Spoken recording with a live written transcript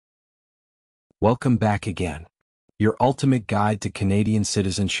Welcome back again. Your ultimate guide to Canadian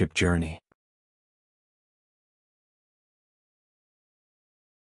citizenship journey.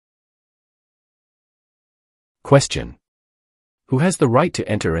 Question. Who has the right to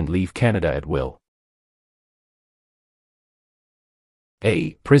enter and leave Canada at will?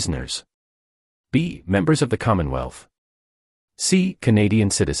 A. Prisoners. B. Members of the Commonwealth. C.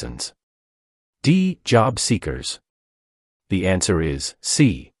 Canadian citizens. D. Job seekers. The answer is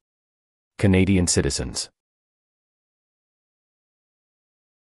C. Canadian citizens.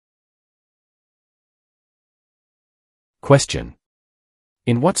 Question.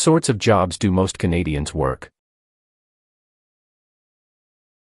 In what sorts of jobs do most Canadians work?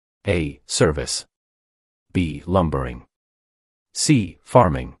 A. Service. B. Lumbering. C.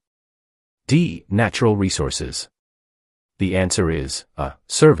 Farming. D. Natural resources. The answer is A.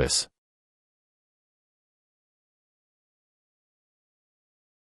 Service.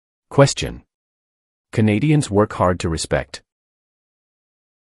 Question. Canadians work hard to respect.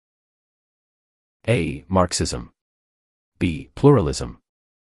 A. Marxism. B. Pluralism.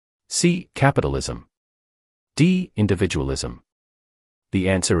 C. Capitalism. D. Individualism. The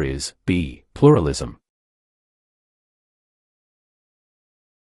answer is B. Pluralism.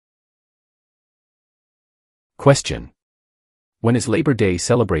 Question. When is Labor Day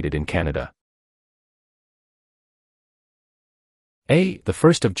celebrated in Canada? A. The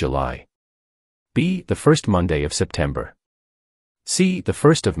 1st of July. B. The first Monday of September. C. The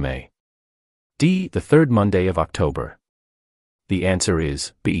 1st of May. D. The third Monday of October. The answer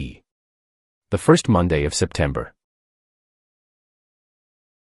is B. The first Monday of September.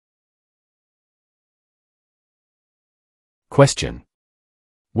 Question.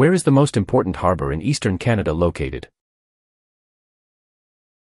 Where is the most important harbor in eastern Canada located?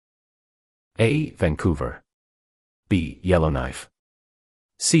 A. Vancouver. B. Yellowknife.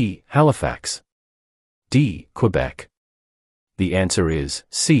 C. Halifax. D. Quebec. The answer is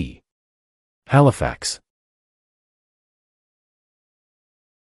C. Halifax.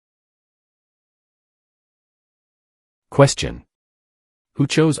 Question. Who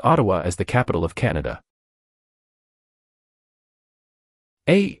chose Ottawa as the capital of Canada?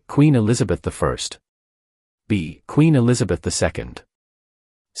 A. Queen Elizabeth I. B. Queen Elizabeth II.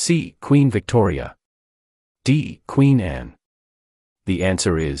 C. Queen Victoria. D. Queen Anne. The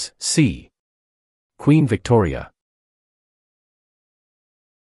answer is C. Queen Victoria.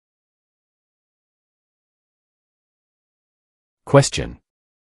 Question.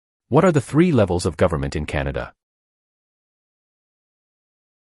 What are the three levels of government in Canada?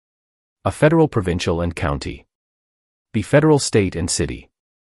 A. Federal, provincial, and county. B. Federal, state, and city.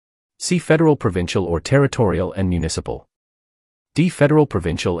 C. Federal, provincial, or territorial and municipal. D. Federal,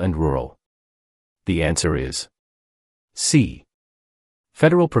 provincial, and rural. The answer is C.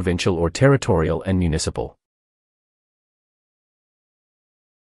 Federal, provincial, or territorial and municipal.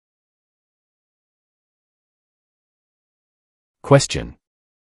 Question.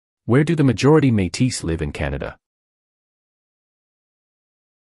 Where do the majority Métis live in Canada?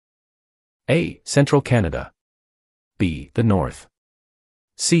 A. Central Canada. B. The North.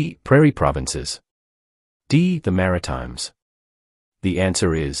 C. Prairie provinces. D. The Maritimes. The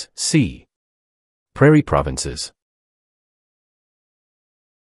answer is C. Prairie provinces.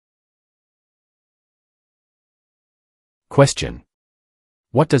 Question.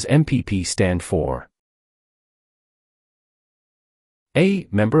 What does MPP stand for? A.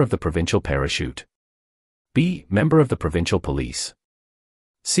 Member of the Provincial Parachute. B. Member of the Provincial Police.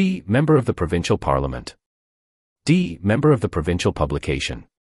 C. Member of the Provincial Parliament. D. Member of the Provincial Publication.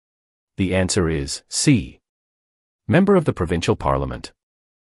 The answer is C. Member of the Provincial Parliament.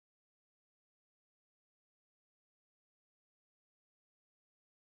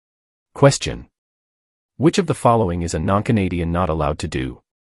 Question. Which of the following is a non-Canadian not allowed to do?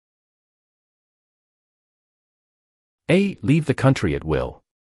 A. Leave the country at will.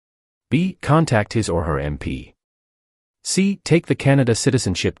 B. Contact his or her MP. C. Take the Canada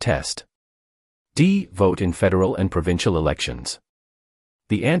Citizenship Test. D. Vote in federal and provincial elections.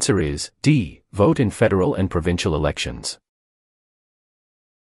 The answer is D. Vote in federal and provincial elections.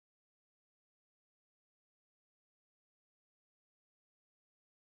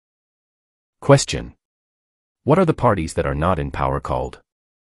 Question. What are the parties that are not in power called?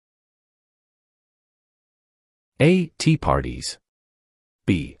 A. Tea parties.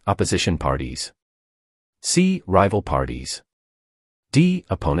 B. Opposition parties. C. Rival parties. D.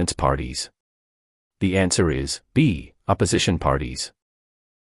 Opponents parties. The answer is B. Opposition parties.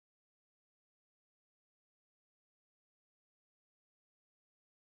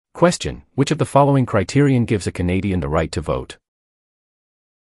 Question. Which of the following criterion gives a Canadian the right to vote?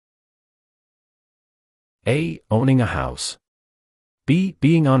 A. Owning a house. B.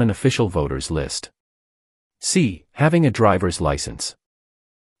 Being on an official voters list. C. Having a driver's license.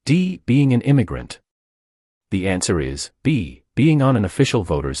 D. Being an immigrant. The answer is B. Being on an official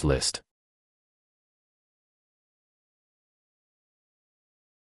voters list.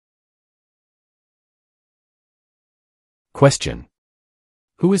 Question.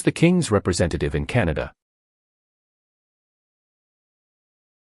 Who is the King's representative in Canada?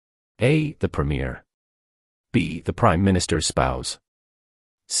 A. The Premier. B. The Prime Minister's spouse.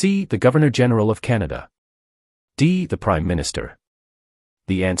 C. The Governor-General of Canada. D. The Prime Minister.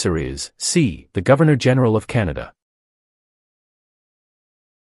 The answer is C. The Governor-General of Canada.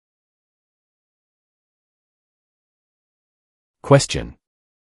 Question.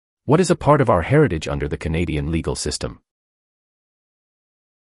 What is a part of our heritage under the Canadian legal system?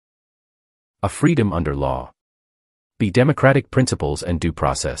 A. Freedom under law. B. Democratic principles and due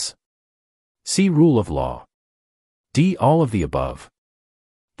process. C. Rule of law. D. All of the above.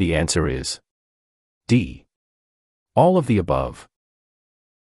 The answer is D. All of the above.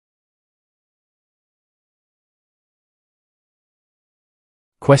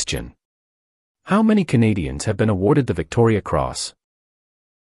 Question. How many Canadians have been awarded the Victoria Cross?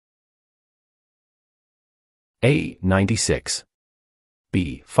 A. 96.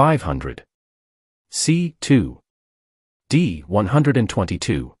 B. 500. C. 2. D.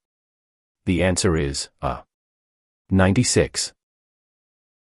 122. The answer is A. 96.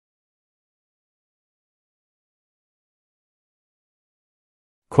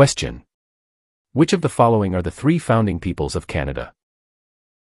 Question. Which of the following are the three founding peoples of Canada?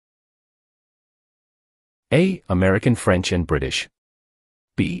 A. American French and British.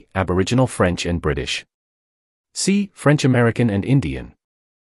 B. Aboriginal French and British. C. French American and Indian.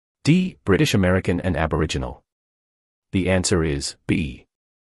 D. British American and Aboriginal. The answer is B.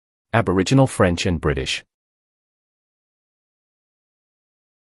 Aboriginal French and British.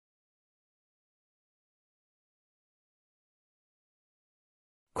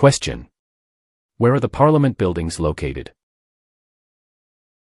 Question. Where are the Parliament buildings located?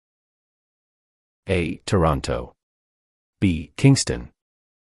 A. Toronto. B. Kingston.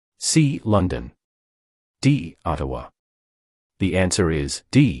 C. London. D. Ottawa. The answer is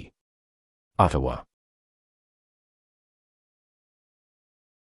D. Ottawa.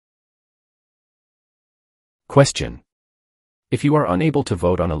 Question. If you are unable to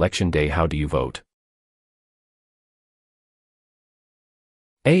vote on election day, how do you vote?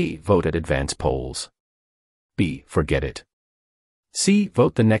 A. Vote at advance polls. B. Forget it. C.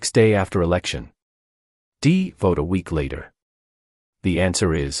 Vote the next day after election. D. Vote a week later. The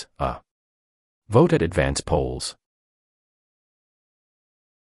answer is A. Vote at advance polls.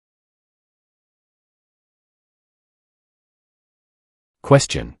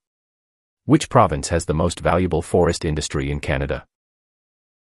 Question. Which province has the most valuable forest industry in Canada?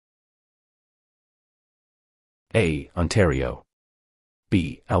 A. Ontario.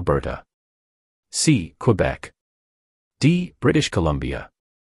 B. Alberta. C. Quebec. D. British Columbia.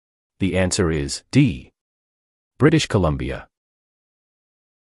 The answer is D. British Columbia.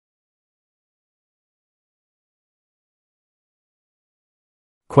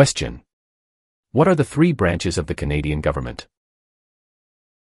 Question. What are the three branches of the Canadian government?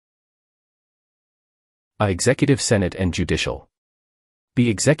 A. Executive, Senate and Judicial. B.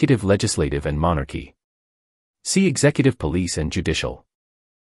 Executive, Legislative and Monarchy. C. Executive, Police and Judicial.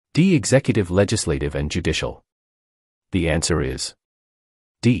 D. Executive, Legislative and Judicial. The answer is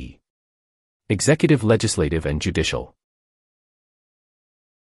D. Executive, Legislative and Judicial.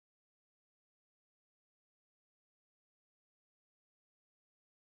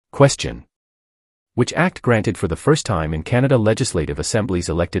 Question. Which act granted for the first time in Canada legislative assemblies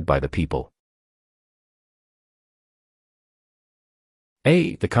elected by the people?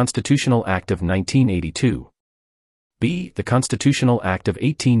 A. The Constitutional Act of 1982. B. The Constitutional Act of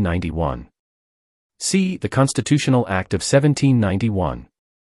 1891. C. The Constitutional Act of 1791.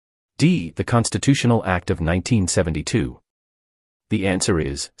 D. The Constitutional Act of 1972. The answer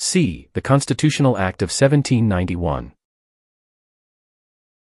is C. The Constitutional Act of 1791.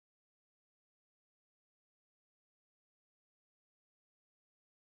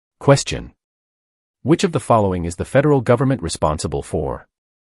 Question. Which of the following is the federal government responsible for?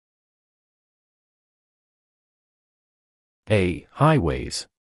 A. Highways.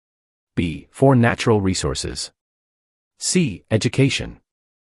 B. For natural resources. C. Education.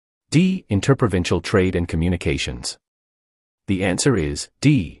 D. Interprovincial trade and communications. The answer is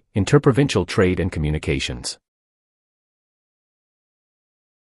D. Interprovincial trade and communications.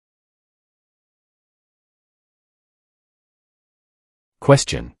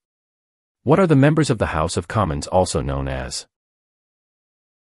 Question. What are the members of the House of Commons also known as?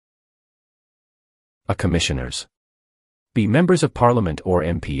 A. Commissioners. B. Members of Parliament or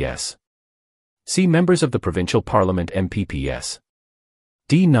MPS. C. Members of the Provincial Parliament MPPS.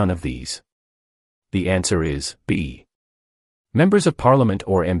 D. None of these. The answer is B. Members of Parliament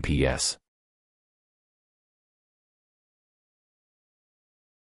or MPS.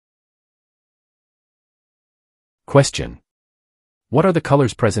 Question. What are the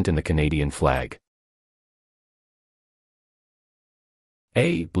colors present in the Canadian flag?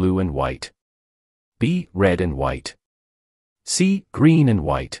 A. Blue and white. B. Red and white. C. Green and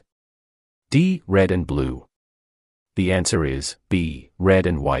white. D. Red and blue. The answer is B. Red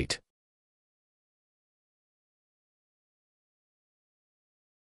and white.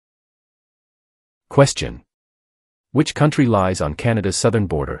 Question. Which country lies on Canada's southern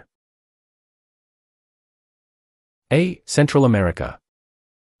border? A. Central America.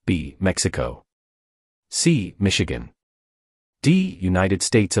 B. Mexico. C. Michigan. D. United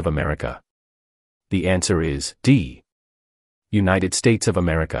States of America. The answer is D. United States of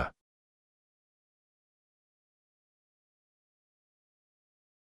America.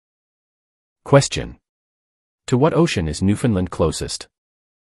 Question. To what ocean is Newfoundland closest?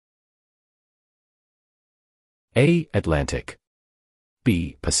 A. Atlantic.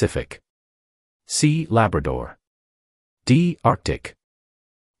 B. Pacific. C. Labrador. D. Arctic.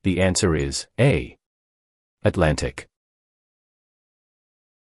 The answer is A. Atlantic.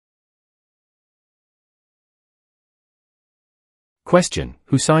 Question.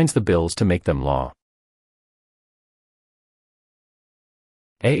 Who signs the bills to make them law?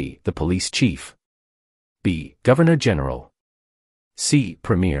 A. The Police Chief. B. Governor General. C.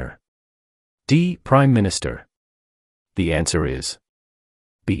 Premier. D. Prime Minister. The answer is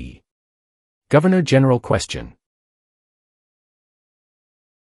B. Governor General. Question.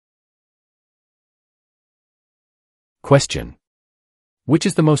 Question. Which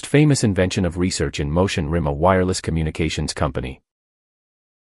is the most famous invention of research in motion? RIM, a wireless communications company.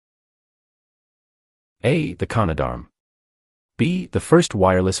 A. The Conadarm. B. The first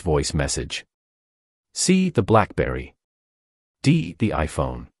wireless voice message. C. The BlackBerry. D. The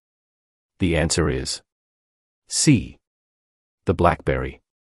iPhone. The answer is C. The BlackBerry.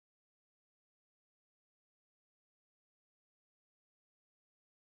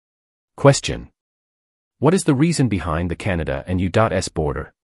 Question. What is the reason behind the Canada and U.S.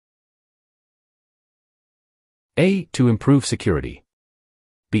 border? A. To improve security.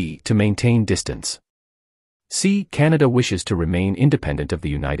 B. To maintain distance. C. Canada wishes to remain independent of the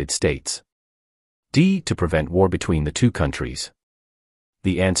United States. D. To prevent war between the two countries.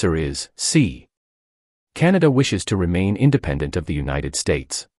 The answer is C. Canada wishes to remain independent of the United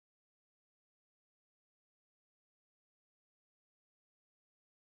States.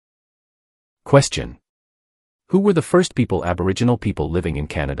 Question. Who were the first Aboriginal people living in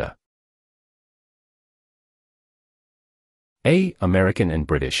Canada? A. American and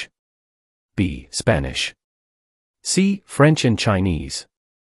British. B. Spanish. C. French and Chinese.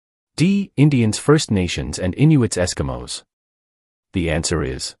 D. Indians, First Nations and Inuits, Eskimos. The answer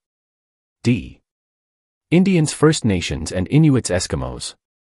is D. Indians, First Nations and Inuits, Eskimos.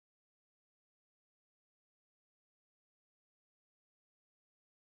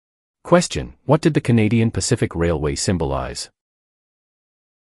 Question. What did the Canadian Pacific Railway symbolize?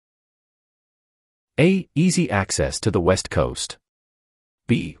 A. Easy access to the West Coast.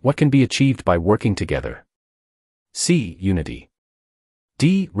 B. What can be achieved by working together. C. Unity.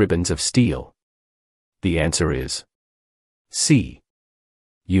 D. Ribbons of steel. The answer is C.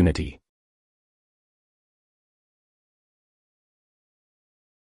 Unity.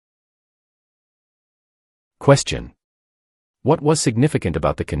 Question. What was significant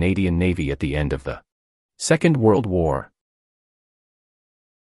about the Canadian Navy at the end of the Second World War?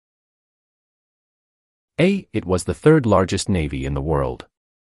 A. It was the third largest navy in the world.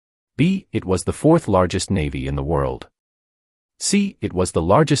 B. It was the fourth largest navy in the world. C. It was the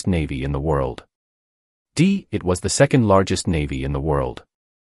largest navy in the world. D. It was the second largest navy in the world.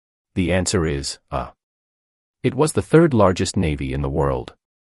 The answer is A. It was the third largest navy in the world.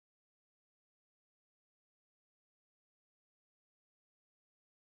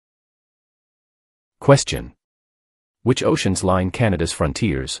 Question. Which oceans line Canada's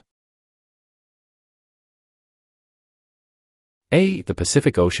frontiers? A. The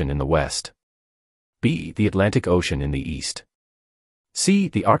Pacific Ocean in the west. B. The Atlantic Ocean in the east. C.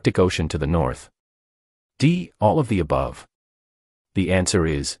 The Arctic Ocean to the north. D. All of the above. The answer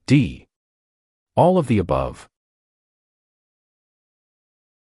is D. All of the above.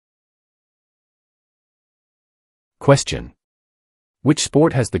 Question. Which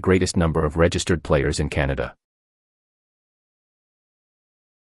sport has the greatest number of registered players in Canada?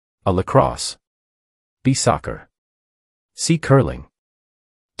 A. Lacrosse. B. Soccer. C. Curling.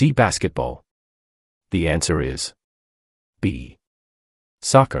 D. Basketball. The answer is B.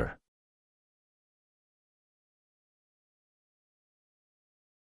 Soccer.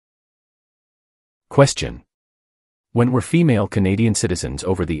 Question. When were female Canadian citizens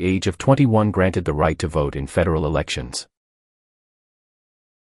over the age of 21 granted the right to vote in federal elections?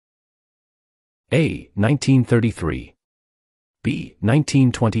 A. 1933. B.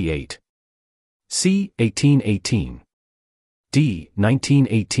 1928. C. 1818. D.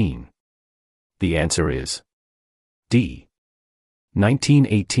 1918. The answer is D.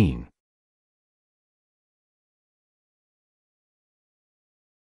 1918.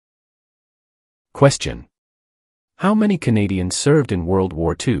 Question. How many Canadians served in World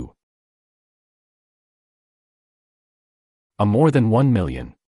War II? A. More than 1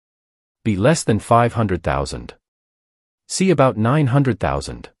 million. B. Less than 500,000. C. About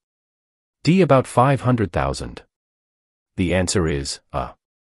 900,000. D. About 500,000. The answer is A.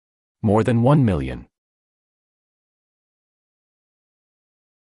 More than 1 million.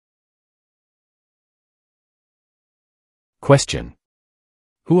 Question.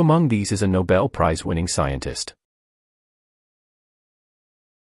 Who among these is a Nobel Prize-winning scientist?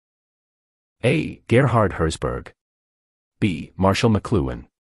 A. Gerhard Herzberg. B. Marshall McLuhan.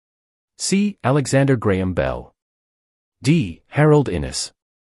 C. Alexander Graham Bell. D. Harold Innis.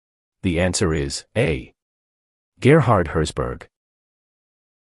 The answer is A. Gerhard Herzberg.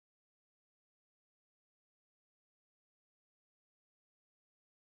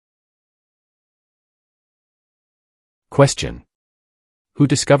 Question. Who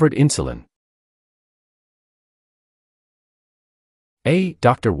discovered insulin? A.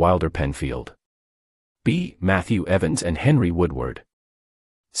 Dr. Wilder Penfield. B. Matthew Evans and Henry Woodward.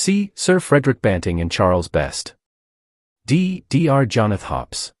 C. Sir Frederick Banting and Charles Best. D. Dr. Jonathan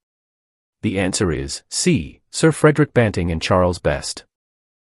Hops. The answer is C. Sir Frederick Banting and Charles Best.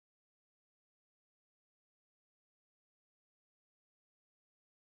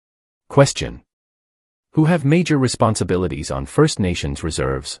 Question. Who have major responsibilities on First Nations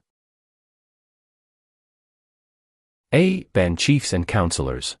reserves? A. Band chiefs and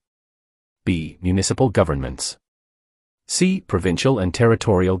councillors. B. Municipal governments. C. Provincial and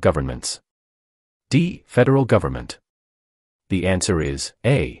territorial governments. D. Federal government. The answer is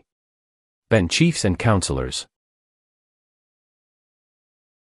A. Band chiefs and councillors.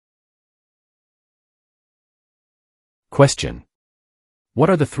 Question. What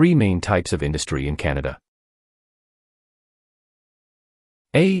are the three main types of industry in Canada?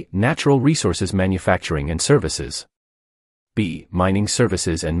 A. Natural resources manufacturing and services. B. Mining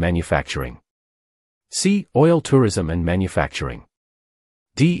services and manufacturing. C. Oil tourism and manufacturing.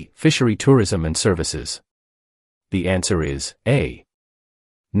 D. Fishery tourism and services. The answer is A.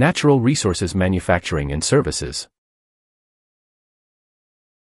 Natural resources manufacturing and services.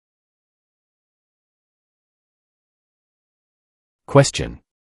 Question.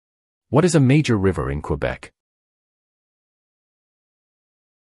 What is a major river in Quebec?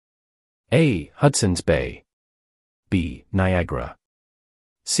 A. Hudson's Bay. B. Niagara.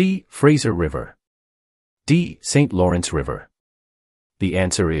 C. Fraser River. D. St. Lawrence River. The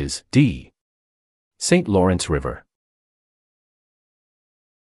answer is D. St. Lawrence River.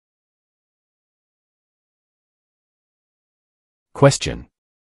 Question.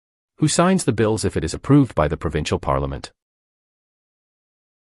 Who signs the bills if it is approved by the provincial parliament?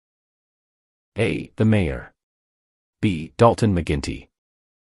 A. The Mayor. B. Dalton McGuinty.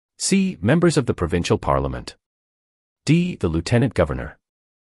 C. Members of the provincial parliament. D. The Lieutenant Governor.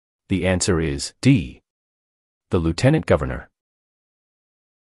 The answer is D. The Lieutenant Governor.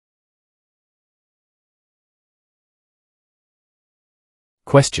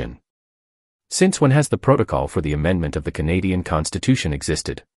 Question. Since when has the protocol for the amendment of the Canadian Constitution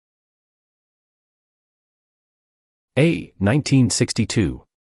existed? A. 1962.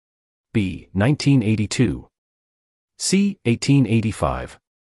 B. 1982. C. 1885.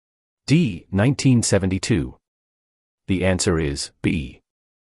 D. 1972. The answer is B.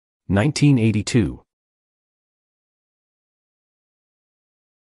 1982.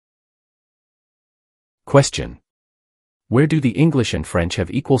 Question. Where do the English and French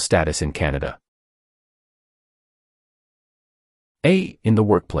have equal status in Canada? A. In the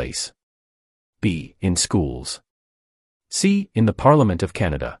workplace. B. In schools. C. In the Parliament of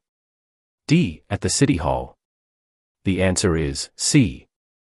Canada. D. At the City Hall. The answer is C.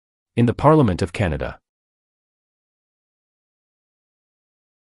 In the Parliament of Canada.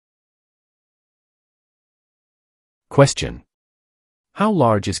 Question. How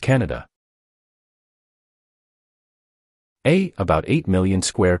large is Canada? A. About 8 million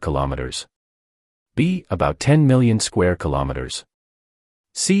square kilometers. B. About 10 million square kilometers.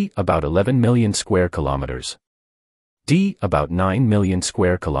 C. About 11 million square kilometers. D. About 9 million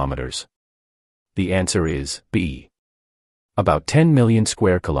square kilometers. The answer is B. About 10 million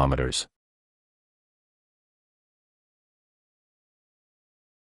square kilometers.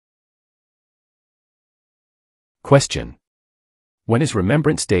 Question. When is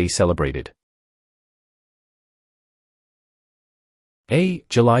Remembrance Day celebrated? A.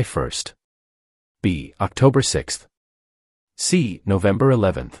 July 1st. B. October 6th. C. November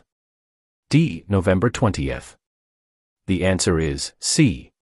 11th. D. November 20th. The answer is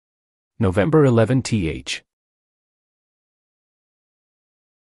C. November 11th.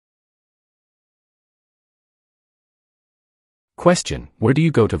 Question. Where do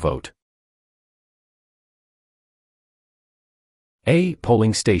you go to vote? A.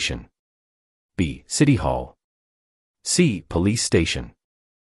 Polling station. B. City Hall. C. Police station.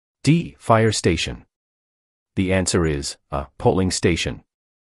 D. Fire station. The answer is A. Polling station.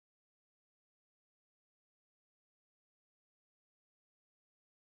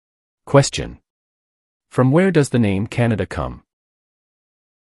 Question. From where does the name Canada come?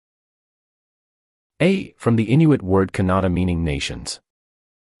 A. From the Inuit word Kanata meaning nations.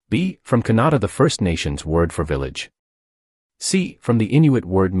 B. From Kanata the First Nations word for village. C. From the Inuit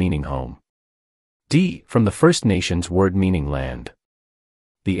word meaning home. D. From the First Nations word meaning land.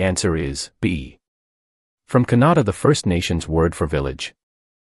 The answer is B. From Kanata the First Nations word for village.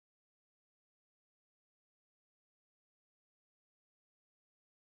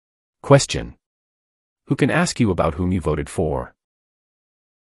 Question. Who can ask you about whom you voted for?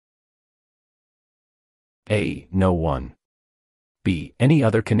 A. No one. B. Any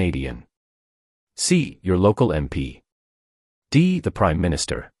other Canadian. C. Your local MP. D. The Prime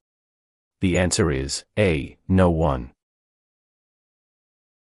Minister. The answer is A. No one.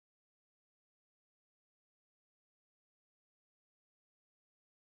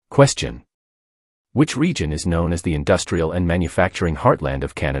 Question. Which region is known as the industrial and manufacturing heartland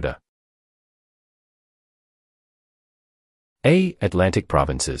of Canada? A. Atlantic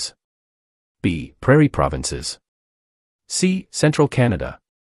provinces. B. Prairie provinces. C. Central Canada.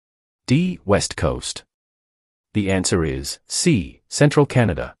 D. West Coast. The answer is C. Central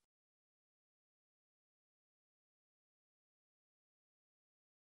Canada.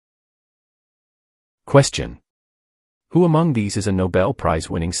 Question. Who among these is a Nobel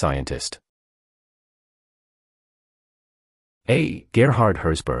Prize-winning scientist? A. Gerhard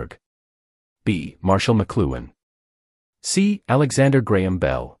Herzberg. B. Marshall McLuhan. C. Alexander Graham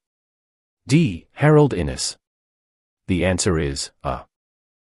Bell. D. Harold Innis. The answer is A.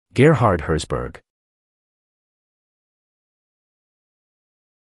 Gerhard Herzberg.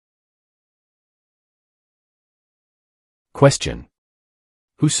 Question.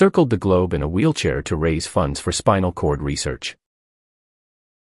 Who circled the globe in a wheelchair to raise funds for spinal cord research?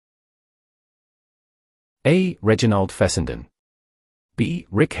 A. Reginald Fessenden. B.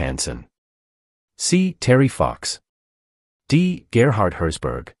 Rick Hansen. C. Terry Fox. D. Gerhard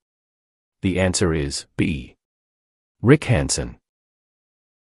Herzberg. The answer is B. Rick Hansen.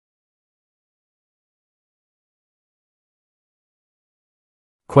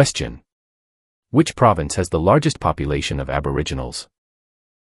 Question. Which province has the largest population of Aboriginals?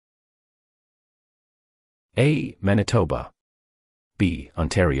 A. Manitoba. B.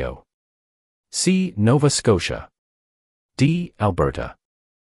 Ontario. C. Nova Scotia. D. Alberta.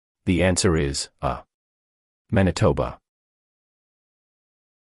 The answer is A. Manitoba.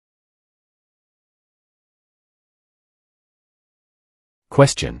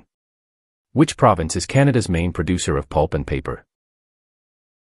 Question. Which province is Canada's main producer of pulp and paper?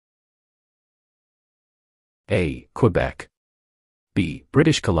 A. Quebec. B.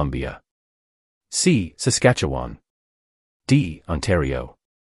 British Columbia. C. Saskatchewan. D. Ontario.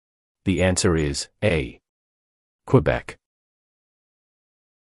 The answer is A. Quebec.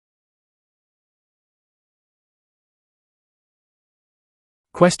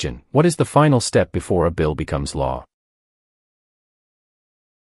 Question. What is the final step before a bill becomes law?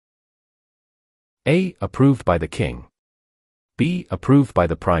 A. Approved by the King. B. Approved by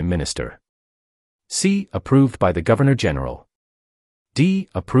the Prime Minister. C. Approved by the Governor General. D.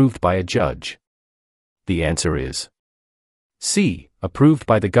 Approved by a judge. The answer is C. Approved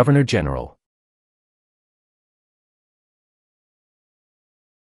by the Governor General.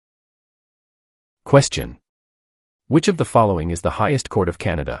 Question. Which of the following is the highest court of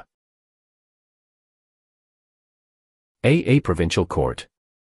Canada? A. Provincial Court.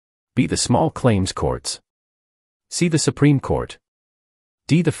 B. The Small Claims Courts. C. The Supreme Court.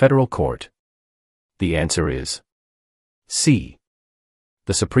 D. The Federal Court. The answer is C.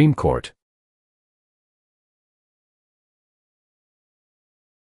 The Supreme Court.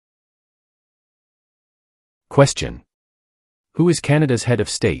 Question. Who is Canada's head of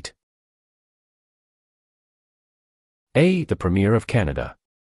state? A. The Premier of Canada.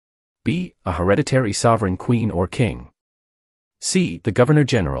 B. A hereditary sovereign queen or king. C. The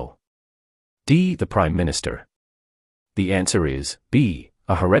Governor-General. D. The Prime Minister. The answer is B.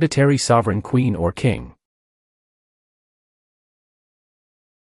 A hereditary sovereign queen or king.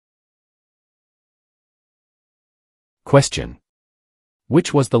 Question.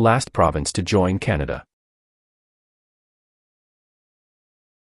 Which was the last province to join Canada?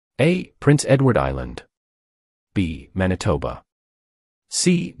 A. Prince Edward Island. B. Manitoba.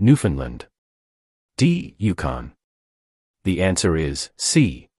 C. Newfoundland. D. Yukon. The answer is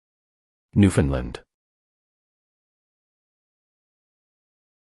C. Newfoundland.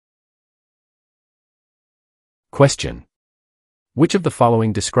 Question. Which of the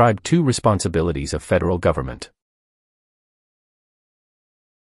following describe two responsibilities of federal government?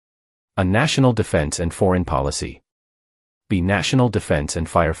 A. National defense and foreign policy. B. National defense and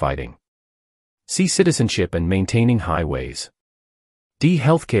firefighting. C. Citizenship and maintaining highways. D.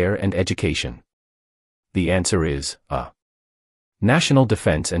 Healthcare and education. The answer is A. National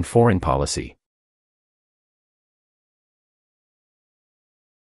defense and foreign policy.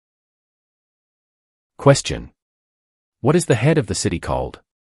 Question. What is the head of the city called?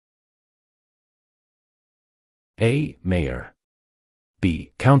 A. Mayor.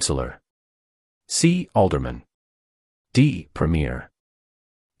 B. Councillor. C. Alderman. D. Premier.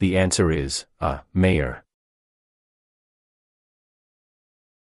 The answer is A. Mayor.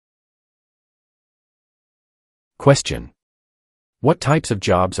 Question. What types of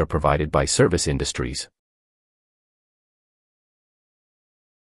jobs are provided by service industries?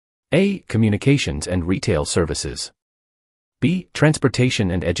 A. Communications and retail services. B.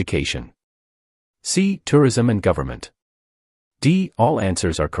 Transportation and education. C. Tourism and government. D. All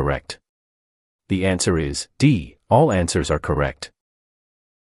answers are correct. The answer is D. All answers are correct.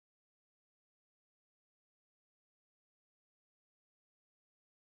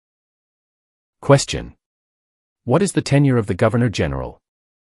 Question. What is the tenure of the Governor-General?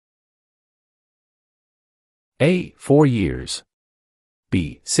 A. 4 years.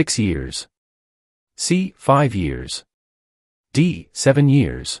 B. 6 years. C. 5 years. D. 7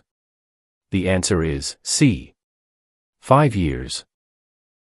 years. The answer is C. 5 years.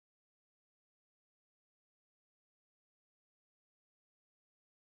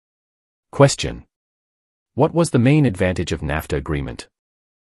 Question. What was the main advantage of NAFTA agreement?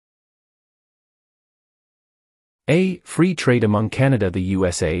 A. Free trade among Canada, the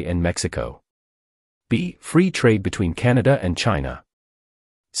USA, and Mexico. B. Free trade between Canada and China.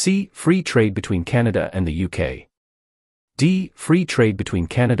 C. Free trade between Canada and the UK. D. Free trade between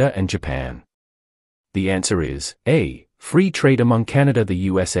Canada and Japan. The answer is A. Free trade among Canada, the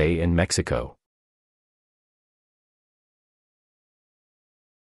USA, and Mexico.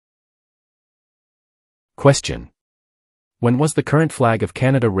 Question. When was the current flag of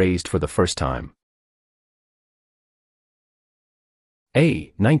Canada raised for the first time?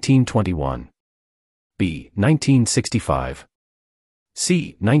 A. 1921. B. 1965.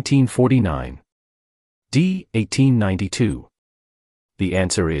 C. 1949. D. 1892. The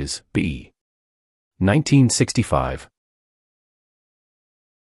answer is B. 1965.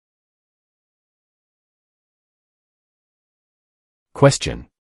 Question.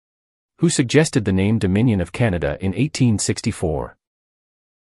 Who suggested the name Dominion of Canada in 1864?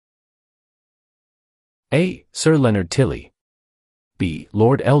 A. Sir Leonard Tilley. B.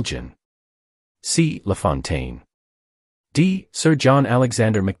 Lord Elgin. C. LaFontaine. D. Sir John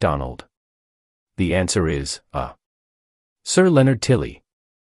Alexander Macdonald. The answer is A. Sir Leonard Tilley.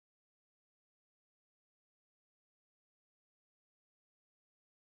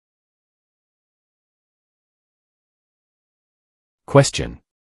 Question.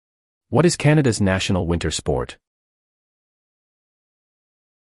 What is Canada's national winter sport?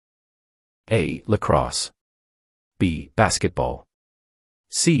 A. Lacrosse. B. Basketball.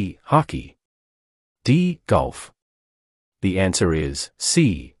 C. Hockey. D. Golf. The answer is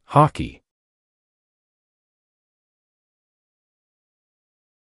C. Hockey.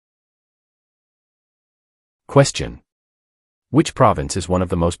 Question. Which province is one of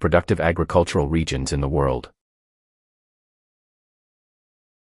the most productive agricultural regions in the world?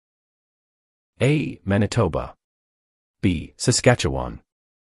 A. Manitoba. B. Saskatchewan.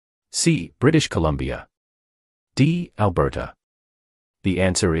 C. British Columbia. D. Alberta. The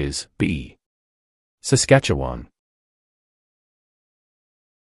answer is B. Saskatchewan.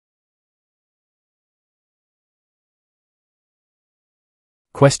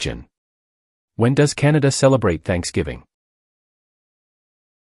 Question. When does Canada celebrate Thanksgiving?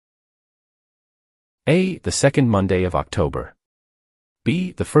 A. The second Monday of October.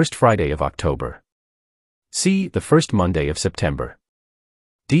 B. The first Friday of October. C. The first Monday of September.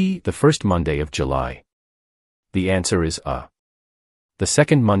 D. The first Monday of July. The answer is A. The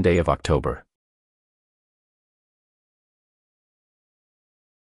second Monday of October.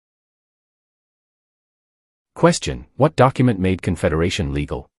 Question. What document made Confederation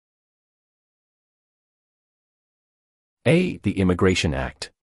legal? A. The Immigration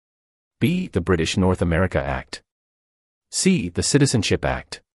Act. B. The British North America Act. C. The Citizenship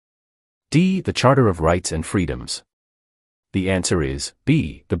Act. D. The Charter of Rights and Freedoms. The answer is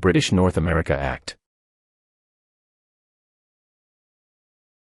B. The British North America Act.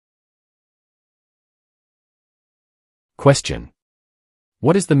 Question.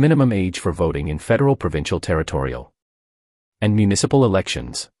 What is the minimum age for voting in federal, provincial, territorial, and municipal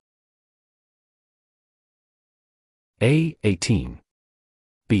elections? A. 18.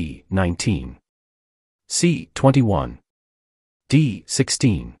 B. 19. C. 21. D.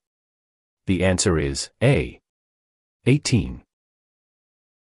 16. The answer is A. 18.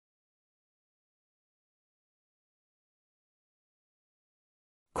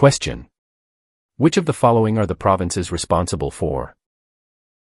 Question. Which of the following are the provinces responsible for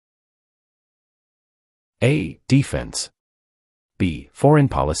A. Defense. B. Foreign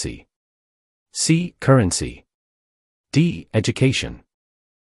policy. C. Currency. D. Education.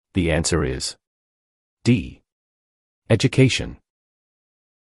 The answer is D. Education.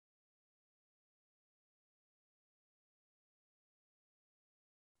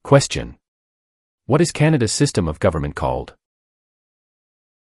 Question. What is Canada's system of government called?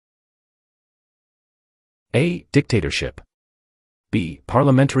 A. Dictatorship. B.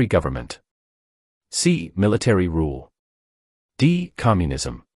 Parliamentary government. C. Military rule. D.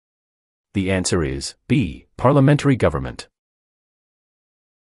 Communism. The answer is B. Parliamentary government.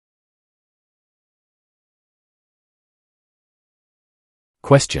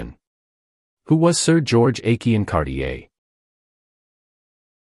 Question. Who was Sir George Aiken Cartier?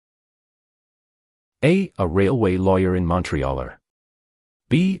 A. A railway lawyer in Montreal.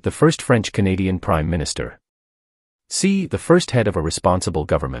 B. The first French-Canadian Prime Minister. C. The first head of a responsible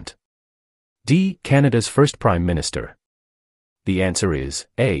government. D. Canada's first Prime Minister. The answer is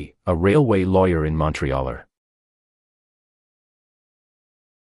A. A railway lawyer in Montreal.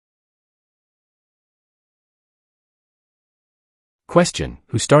 Question.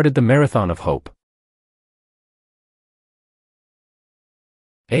 Who started the Marathon of Hope?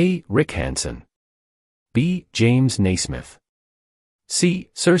 A. Rick Hansen. B. James Naismith. C.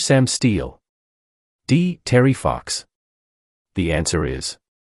 Sir Sam Steele. D. Terry Fox. The answer is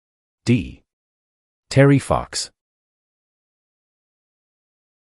D. Terry Fox.